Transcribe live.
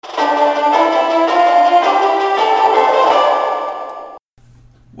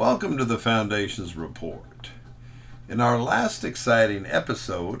Welcome to the Foundation's Report. In our last exciting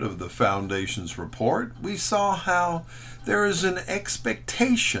episode of the Foundation's Report, we saw how there is an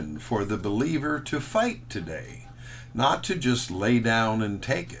expectation for the believer to fight today, not to just lay down and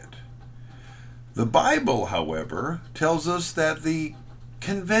take it. The Bible, however, tells us that the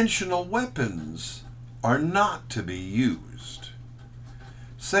conventional weapons are not to be used.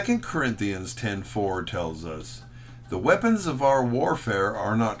 2 Corinthians 10:4 tells us, "The weapons of our warfare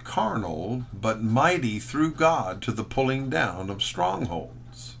are not carnal, but mighty through God to the pulling down of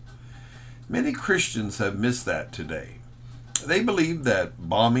strongholds." Many Christians have missed that today. They believe that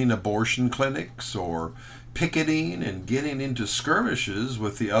bombing abortion clinics or picketing and getting into skirmishes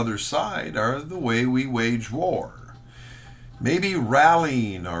with the other side are the way we wage war. Maybe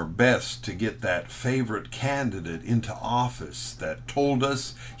rallying our best to get that favorite candidate into office that told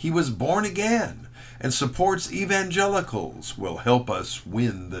us he was born again and supports evangelicals will help us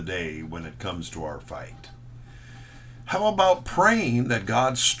win the day when it comes to our fight. How about praying that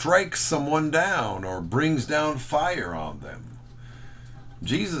God strikes someone down or brings down fire on them?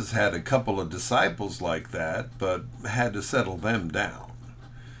 Jesus had a couple of disciples like that, but had to settle them down.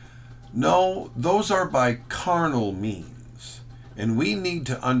 No, those are by carnal means, and we need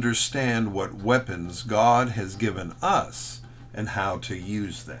to understand what weapons God has given us and how to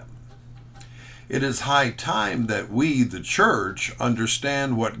use them. It is high time that we, the church,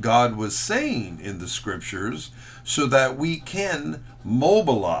 understand what God was saying in the scriptures so that we can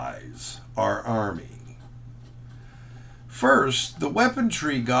mobilize our army. First, the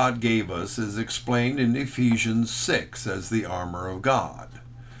weaponry God gave us is explained in Ephesians 6 as the armor of God.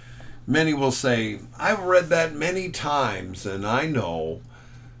 Many will say, "I've read that many times and I know."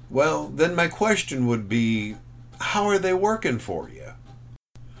 Well, then my question would be, how are they working for you?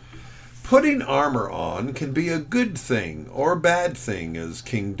 Putting armor on can be a good thing or bad thing, as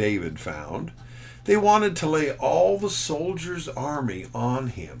King David found. They wanted to lay all the soldiers' army on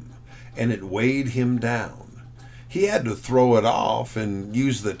him, and it weighed him down. He had to throw it off and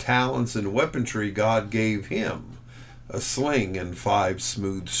use the talents and weaponry God gave him, a sling and 5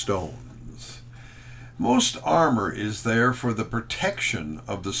 smooth stones. Most armor is there for the protection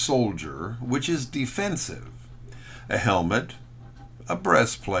of the soldier, which is defensive. A helmet, a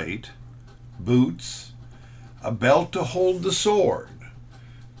breastplate, boots, a belt to hold the sword,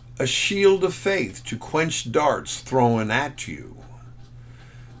 a shield of faith to quench darts thrown at you.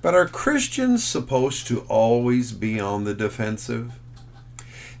 But are Christians supposed to always be on the defensive?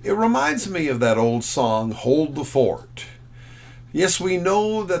 It reminds me of that old song, "Hold the Fort." Yes, we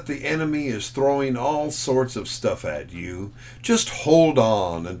know that the enemy is throwing all sorts of stuff at you. Just hold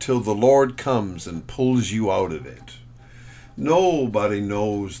on until the Lord comes and pulls you out of it. Nobody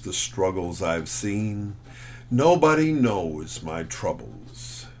knows the struggles I've seen. Nobody knows my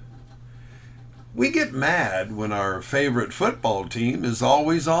troubles. We get mad when our favorite football team is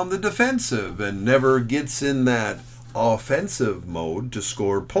always on the defensive and never gets in that offensive mode to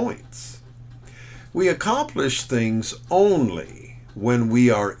score points. We accomplish things only when we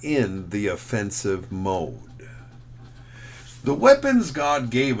are in the offensive mode. The weapons God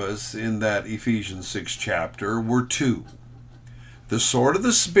gave us in that Ephesians 6 chapter were 2. The sword of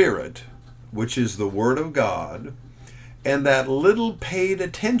the Spirit, which is the Word of God, and that little paid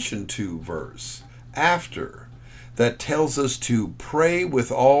attention to verse after that tells us to pray with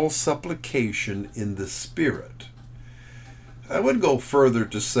all supplication in the Spirit. I would go further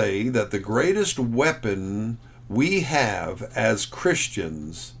to say that the greatest weapon we have as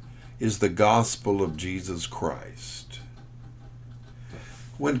Christians is the gospel of Jesus Christ.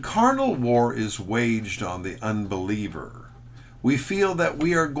 When carnal war is waged on the unbeliever, we feel that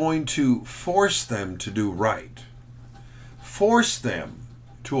we are going to force them to do right. Force them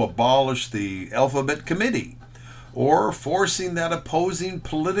to abolish the alphabet committee, or forcing that opposing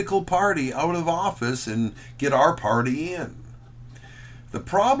political party out of office and get our party in. The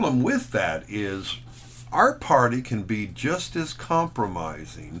problem with that is our party can be just as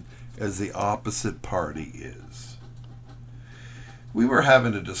compromising as the opposite party is. We were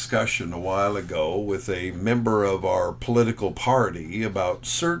having a discussion a while ago with a member of our political party about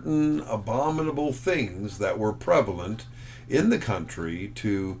certain abominable things that were prevalent in the country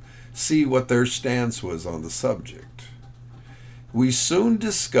to see what their stance was on the subject. We soon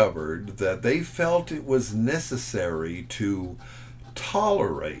discovered that they felt it was necessary to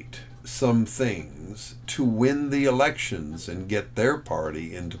tolerate some things to win the elections and get their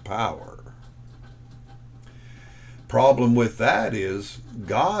party into power. Problem with that is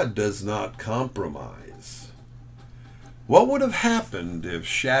God does not compromise. What would have happened if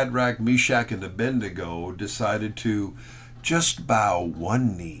Shadrach, Meshach, and Abednego decided to just bow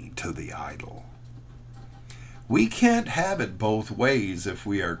one knee to the idol. We can't have it both ways if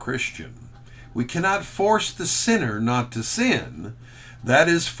we are Christian. We cannot force the sinner not to sin. That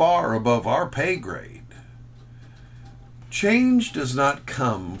is far above our pay grade. Change does not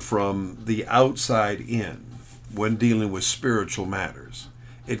come from the outside in when dealing with spiritual matters.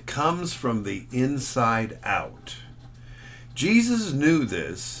 It comes from the inside out. Jesus knew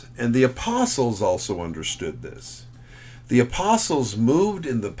this, and the apostles also understood this. The apostles moved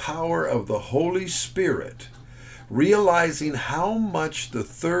in the power of the Holy Spirit, realizing how much the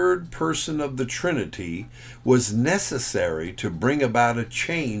third person of the Trinity was necessary to bring about a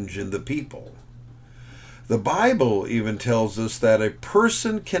change in the people. The Bible even tells us that a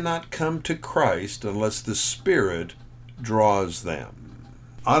person cannot come to Christ unless the Spirit draws them.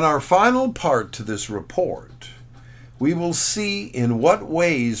 On our final part to this report, we will see in what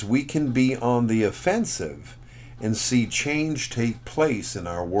ways we can be on the offensive and see change take place in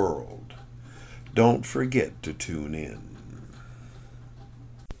our world. Don't forget to tune in.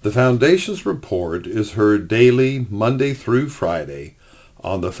 The Foundation's report is heard daily, Monday through Friday,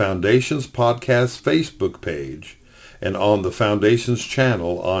 on the Foundation's podcast Facebook page and on the Foundation's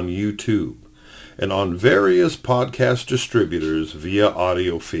channel on YouTube and on various podcast distributors via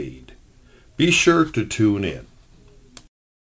audio feed. Be sure to tune in.